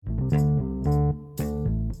What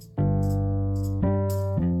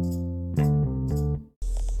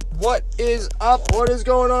is up? What is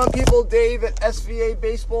going on, people? Dave at SVA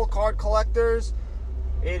Baseball Card Collectors.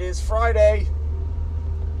 It is Friday,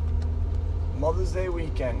 Mother's Day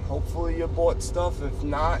weekend. Hopefully you bought stuff. If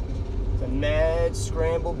not, the mad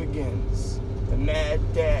scramble begins. The mad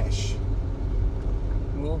dash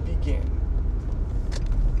will begin.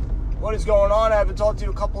 What is going on? I haven't talked to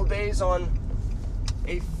you a couple of days on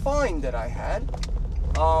a find that I had.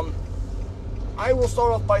 I will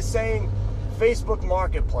start off by saying Facebook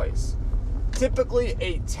Marketplace. Typically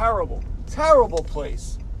a terrible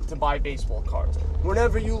place to buy baseball cards.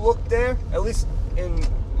 Whenever you look there, at least in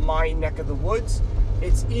my neck of the woods,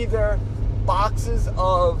 it's either boxes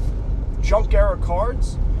of junk era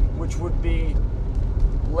cards, which would be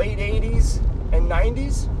late 80s and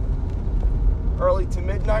 90s, early to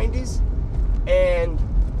mid 90s, and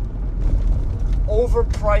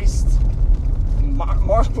overpriced Mark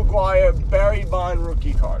McGwire, Barry Bond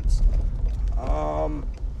rookie cards.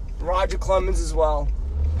 Roger Clemens as well,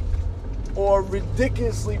 or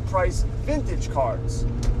ridiculously priced vintage cards.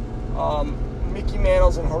 Mickey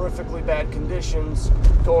Mantle's in horrifically bad conditions,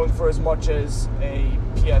 going for as much as a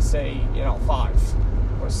PSA, 5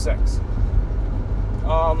 or 6.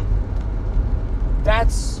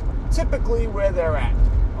 That's typically where they're at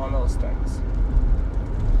on those things.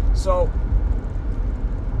 So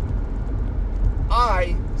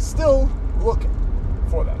I still look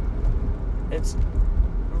for them. It's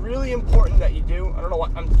really important that you do. I don't know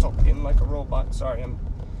what I'm talking like a robot. Sorry, I'm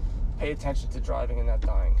pay attention to driving and not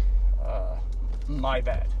dying. My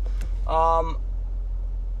bad.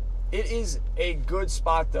 It is a good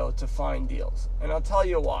spot though to find deals, and I'll tell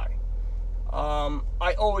you why.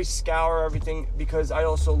 I always scour everything because I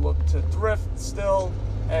also look to thrift still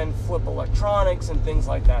and flip electronics and things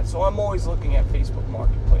like that. So I'm always looking at Facebook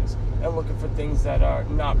Marketplace and looking for things that are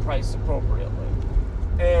not priced appropriately.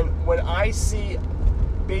 And when I see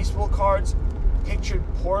baseball cards pictured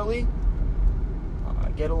poorly,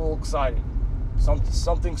 I get a little excited.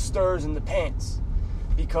 Something stirs in the pants,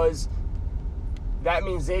 because that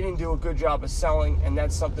means they didn't do a good job of selling, and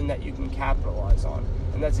that's something that you can capitalize on.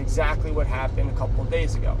 And that's exactly what happened a couple of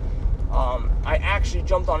days ago. I actually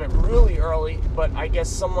jumped on it really early, but I guess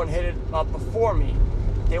someone hit it up before me.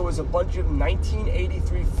 There was a bunch of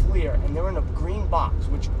 1983 Fleer, and they're in a green box,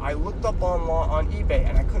 which I looked up on eBay,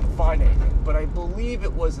 and I couldn't find anything. But I believe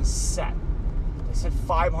it was a set. They said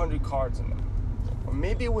 500 cards in them. Or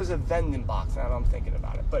maybe it was a vending box, now that I'm thinking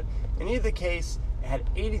about it. But in either case, it had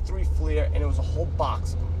 83 Fleer, and it was a whole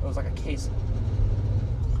box of them. It was like a case of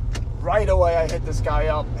them. Right away, I hit this guy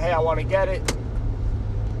up. Hey, I want to get it.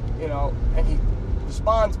 And he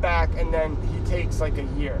responds back, and then he takes like a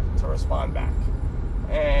year to respond back.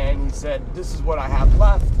 And he said, this is what I have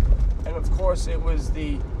left. And of course, it was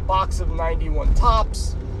the box of 91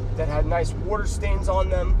 Topps that had nice water stains on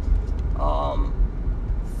them.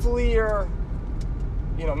 Fleer,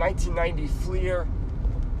 1990 Fleer,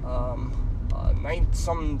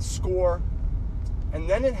 some score. And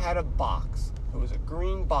then it had a box. It was a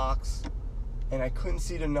green box, and I couldn't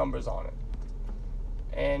see the numbers on it.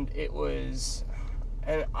 And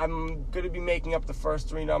I'm going to be making up the first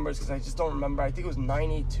three numbers because I just don't remember. I think it was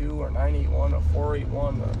 982 or 981 or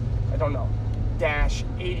 481 or I don't know,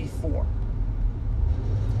 -84.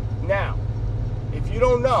 Now, if you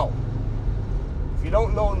don't know,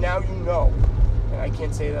 now you know. And I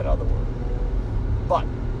can't say that other word. But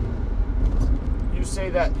you say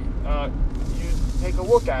that, you take a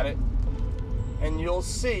look at it, and you'll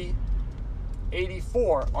see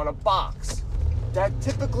 84 on a box. That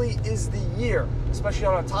typically is the year, especially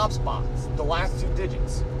on a Topps box, the last two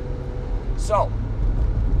digits. So,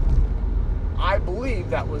 I believe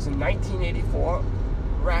that was a 1984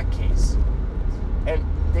 rack case. And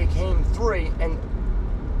they came 3, and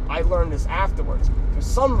I learned this afterwards. For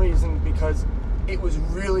some reason, because it was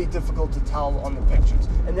really difficult to tell on the pictures.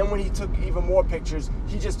 And then when he took even more pictures,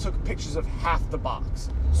 he just took pictures of half the box.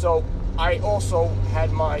 So, I also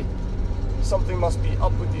had something must be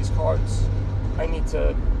up with these cards. I need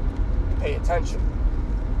to pay attention.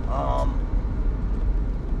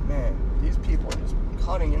 Man, these people are just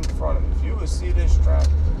cutting in front of me. If you would see this traffic,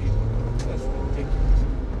 that's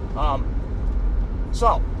ridiculous.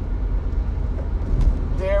 So,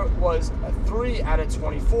 there was a 3 out of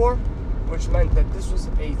 24, which meant that this was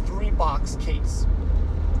a 3-box case.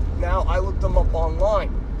 Now, I looked them up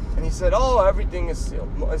online, and he said, oh, everything is sealed.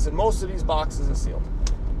 I said, most of these boxes are sealed.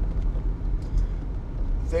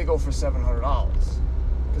 They go for $700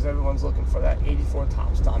 because everyone's looking for that 84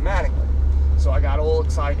 Topps Don Mattingly. So I got all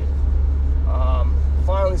excited.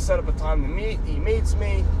 Finally set up a time to meet. He meets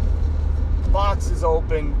me. box is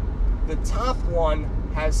open. The top one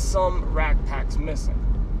has some rack packs missing.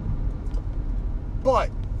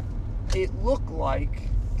 But it looked like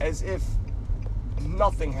as if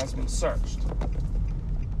nothing has been searched.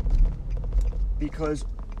 Because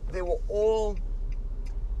they were all,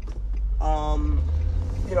 all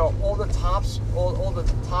the tops, all the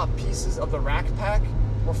top pieces of the rack pack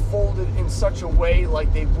were folded in such a way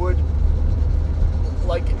like they would,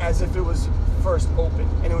 like as if it was first opened.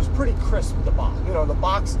 And it was pretty crisp, the box. The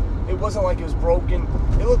box, it wasn't like it was broken.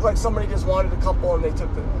 It looked like somebody just wanted a couple and they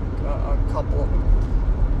took a couple of them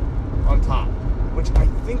on top, which I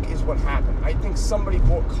think is what happened. I think somebody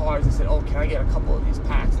bought cars and said, oh, can I get a couple of these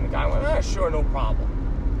packs? And the guy went, sure, no problem.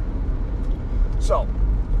 So,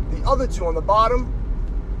 the other two on the bottom,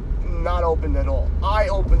 not opened at all. I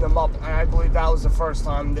opened them up, and I believe that was the first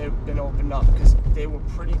time they've been opened up, because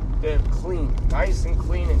they're clean, nice and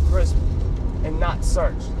clean and crisp, and not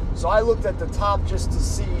searched. So I looked at the top just to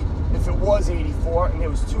see if it was 84, and there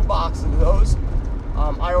was 2 boxes of those.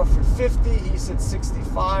 I offered 50, he said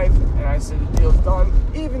 65, and I said the deal's done.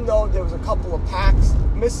 Even though there was a couple of packs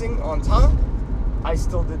missing on top, I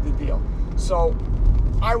still did the deal. So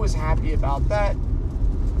I was happy about that.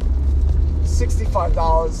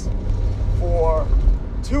 $65 for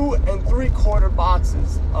 2 3/4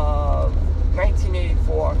 boxes of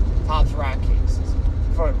 1984 Topps rack cases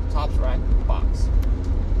for Topps rack box.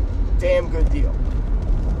 Damn good deal.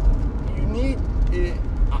 You need it.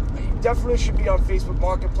 You definitely should be on Facebook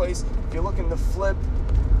Marketplace. If you're looking to flip,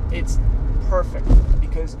 it's perfect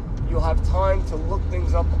because you'll have time to look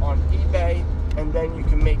things up on eBay and then you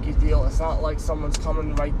can make your deal. It's not like someone's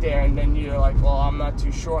coming right there and then you're like, well, I'm not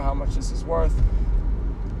too sure how much this is worth.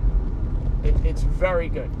 It's very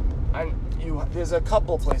good. And there's a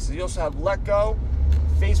couple of places. You also have Letgo,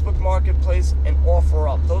 Facebook Marketplace, and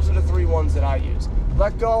OfferUp. Those are the 3 ones that I use.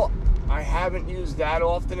 Letgo, I haven't used that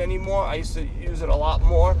often anymore. I used to use it a lot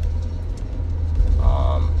more.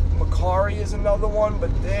 Macari is another one, but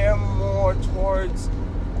they're more towards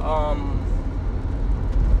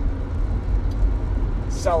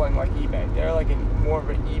selling, like eBay. They're like more of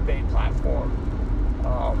an eBay platform.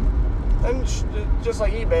 And just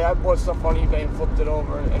like eBay, I bought stuff on eBay and flipped it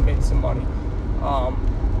over and made some money.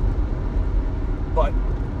 But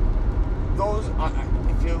those,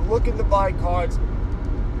 if you're looking to buy cards,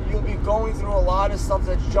 you'll be going through a lot of stuff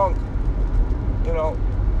that's junk.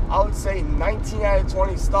 I would say 19 out of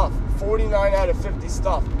 20 stuff, 49 out of 50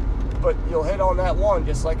 stuff. But you'll hit on that one,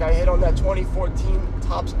 just like I hit on that 2014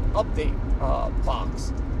 Topps Update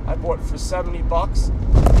box. I bought it for $70.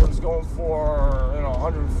 It was going for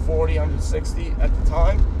 140, 160 at the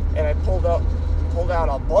time, and I pulled out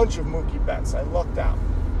a bunch of Mookie Betts. I lucked out,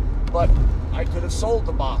 but I could have sold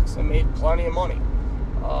the box and made plenty of money.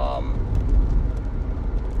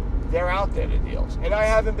 They're out there, the deals, and I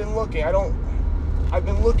haven't been looking. I've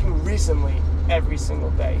been looking recently every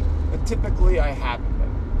single day, but typically I haven't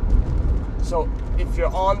been. So if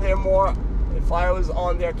you're on there more, if I was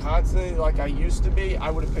on there constantly like I used to be, I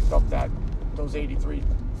would have picked up those 83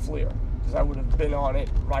 Fleer, because I would have been on it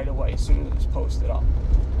right away as soon as it was posted up.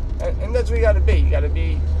 And that's what you got to be. You got to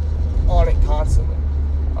be on it constantly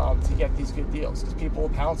to get these good deals, because people are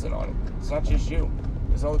pouncing on it. It's not just you.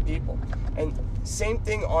 There's other people. And same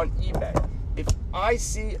thing on eBay. If I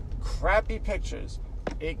see crappy pictures,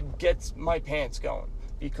 it gets my pants going,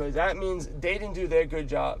 because that means they didn't do their good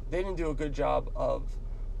job. They didn't do a good job of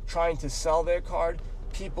trying to sell their card.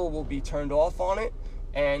 People will be turned off on it,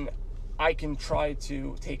 and I can try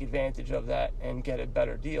to take advantage of that and get a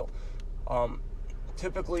better deal.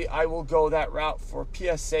 Typically, I will go that route for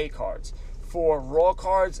PSA cards. For raw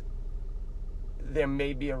cards, there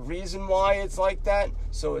may be a reason why it's like that,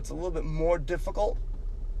 so it's a little bit more difficult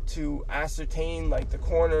to ascertain like the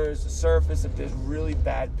corners, the surface, if there's really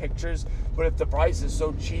bad pictures. But if the price is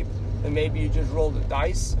so cheap, then maybe you just roll the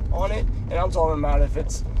dice on it. And I'm talking about if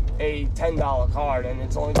it's a $10 card and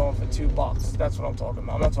it's only going for $2. That's what I'm talking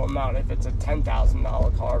about. I'm not talking about if it's a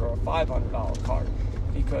 $10,000 card or a $500 card,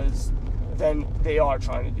 because then they are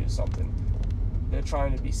trying to do something. They're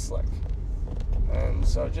trying to be slick. And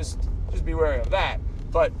so just be wary of that.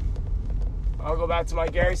 But I'll go back to my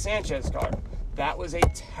Gary Sanchez card. That was a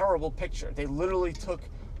terrible picture. They literally took,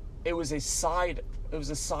 it was a side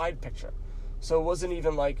picture. So it wasn't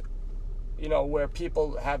even like, where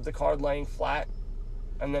people have the card laying flat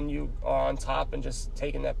and then you are on top and just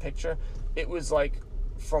taking that picture. It was like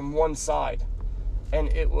from one side. And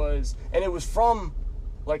it was from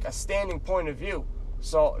like a standing point of view.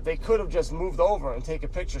 So they could have just moved over and take a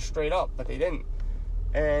picture straight up, but they didn't.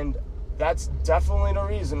 And that's definitely the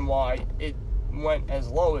reason why it went as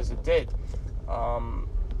low as it did.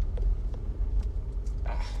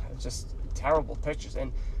 just terrible pictures.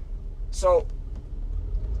 And so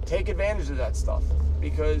take advantage of that stuff,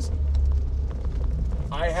 because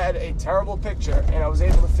I had a terrible picture and I was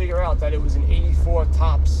able to figure out that it was an 84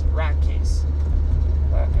 Topps rack case,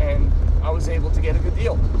 and I was able to get a good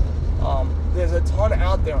deal. There's a ton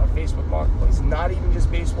out there on Facebook Marketplace, not even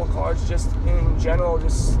just baseball cards, just in general,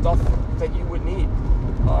 just stuff that you would need.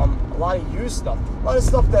 A lot of used stuff, a lot of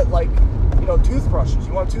stuff that, like, you know, toothbrushes.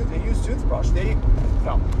 You want a used toothbrush?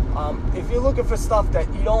 If you're looking for stuff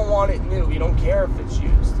that you don't want it new, you don't care if it's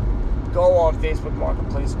used, go on Facebook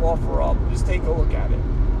Marketplace, offer up, just take a look at it.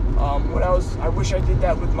 I wish I did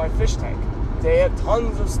that with my fish tank. They have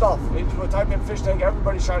tons of stuff. If you type in fish tank,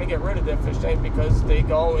 everybody's trying to get rid of their fish tank because they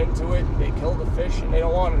go into it and they kill the fish and they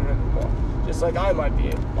don't want it anymore. Just like I might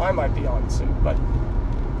be on soon. But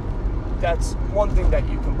that's one thing that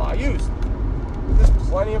you can buy used. There's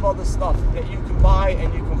plenty of other stuff that you can buy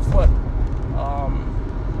and you can flip.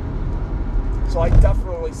 So I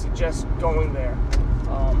definitely suggest going there.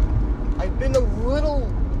 I've been a little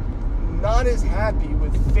not as happy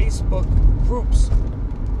with Facebook groups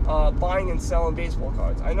buying and selling baseball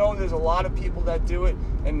cards. I know there's a lot of people that do it,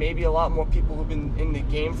 and maybe a lot more people who've been in the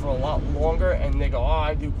game for a lot longer, and they go, oh,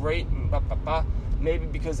 I do great, and blah, blah, blah. Maybe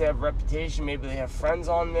because they have a reputation, maybe they have friends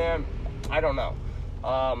on there. I don't know.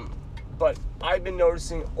 But I've been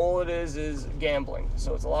noticing all it is gambling.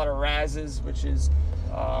 So it's a lot of razzes, which is,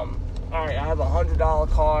 all right, I have a $100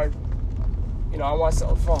 card. You know, I want to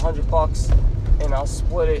sell it for $100, and I'll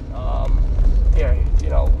split it.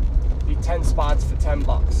 Be 10 spots for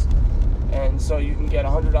 $10, and so you can get a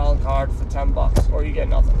 $100 card for $10, or you get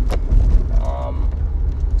nothing.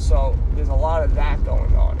 So there's a lot of that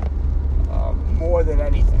going on, more than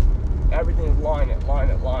anything. Everything is line it,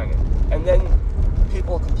 and then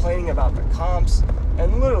people are complaining about the comps,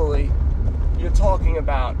 and literally you're talking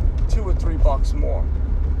about $2 or $3 more.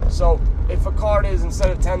 So if a card is, instead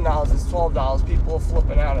of $10, it's $12, people are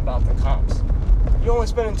flipping out about the comps. You're only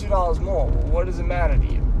spending $2 more. Well, what does it matter to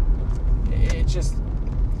you? It just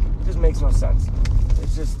makes no sense.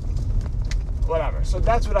 It's just whatever. So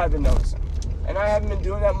that's what I've been noticing, and I haven't been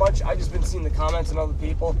doing that much. I've just been seeing the comments and other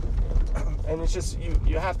people, and it's just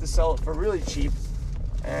you have to sell it for really cheap.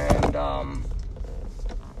 And I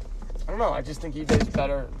don't know. I just think eBay's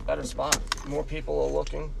better spot. More people are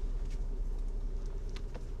looking,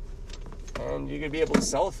 and you're gonna be able to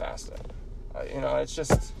sell it faster. It's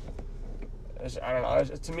just. I don't know.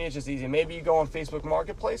 To me, it's just easy. Maybe you go on Facebook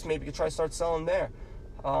Marketplace. Maybe you could try to start selling there.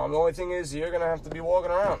 The only thing is you're going to have to be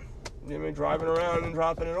walking around. You're going to be driving around and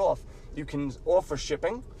dropping it off. You can offer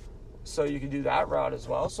shipping, so you can do that route as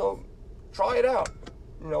well. So try it out.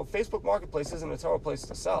 Facebook Marketplace isn't a terrible place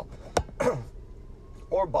to sell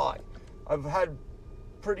or buy. I've had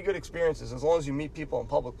pretty good experiences as long as you meet people in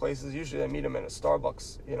public places. Usually I meet them in a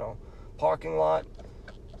Starbucks, parking lot.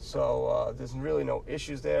 So there's really no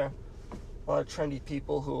issues there. A lot of trendy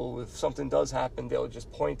people who, if something does happen, they'll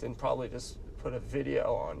just point and probably just put a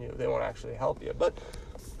video on you. They won't actually help you. But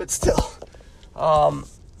still,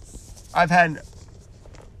 I've had,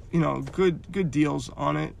 good deals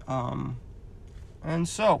on it. And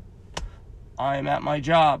so, I'm at my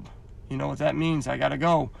job. You know what that means. I got to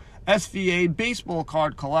go. SVA Baseball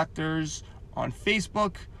Card Collectors on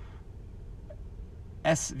Facebook.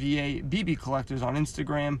 SVA BB Collectors on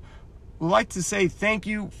Instagram. We'd like to say thank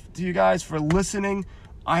you to you guys for listening.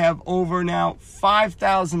 I have over now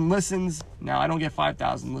 5,000 listens. Now, I don't get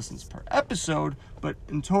 5,000 listens per episode, but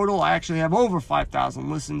in total, I actually have over 5,000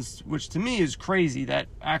 listens, which to me is crazy that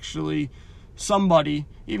actually somebody,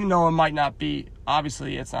 even though it might not be,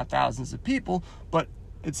 obviously it's not thousands of people, but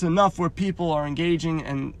it's enough where people are engaging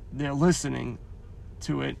and they're listening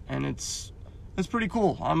to it, and it's pretty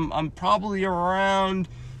cool. I'm probably around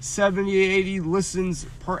 70, 80 listens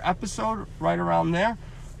per episode, right around there.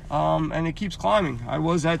 And it keeps climbing. I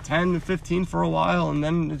was at 10 to 15 for a while, and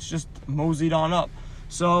then it's just moseyed on up.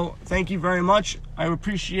 So thank you very much. I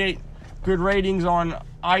appreciate good ratings on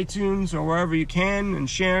iTunes or wherever you can, and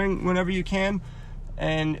sharing whenever you can.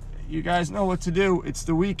 And you guys know what to do. It's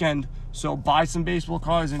the weekend, so buy some baseball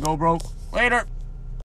cards and go broke. Later.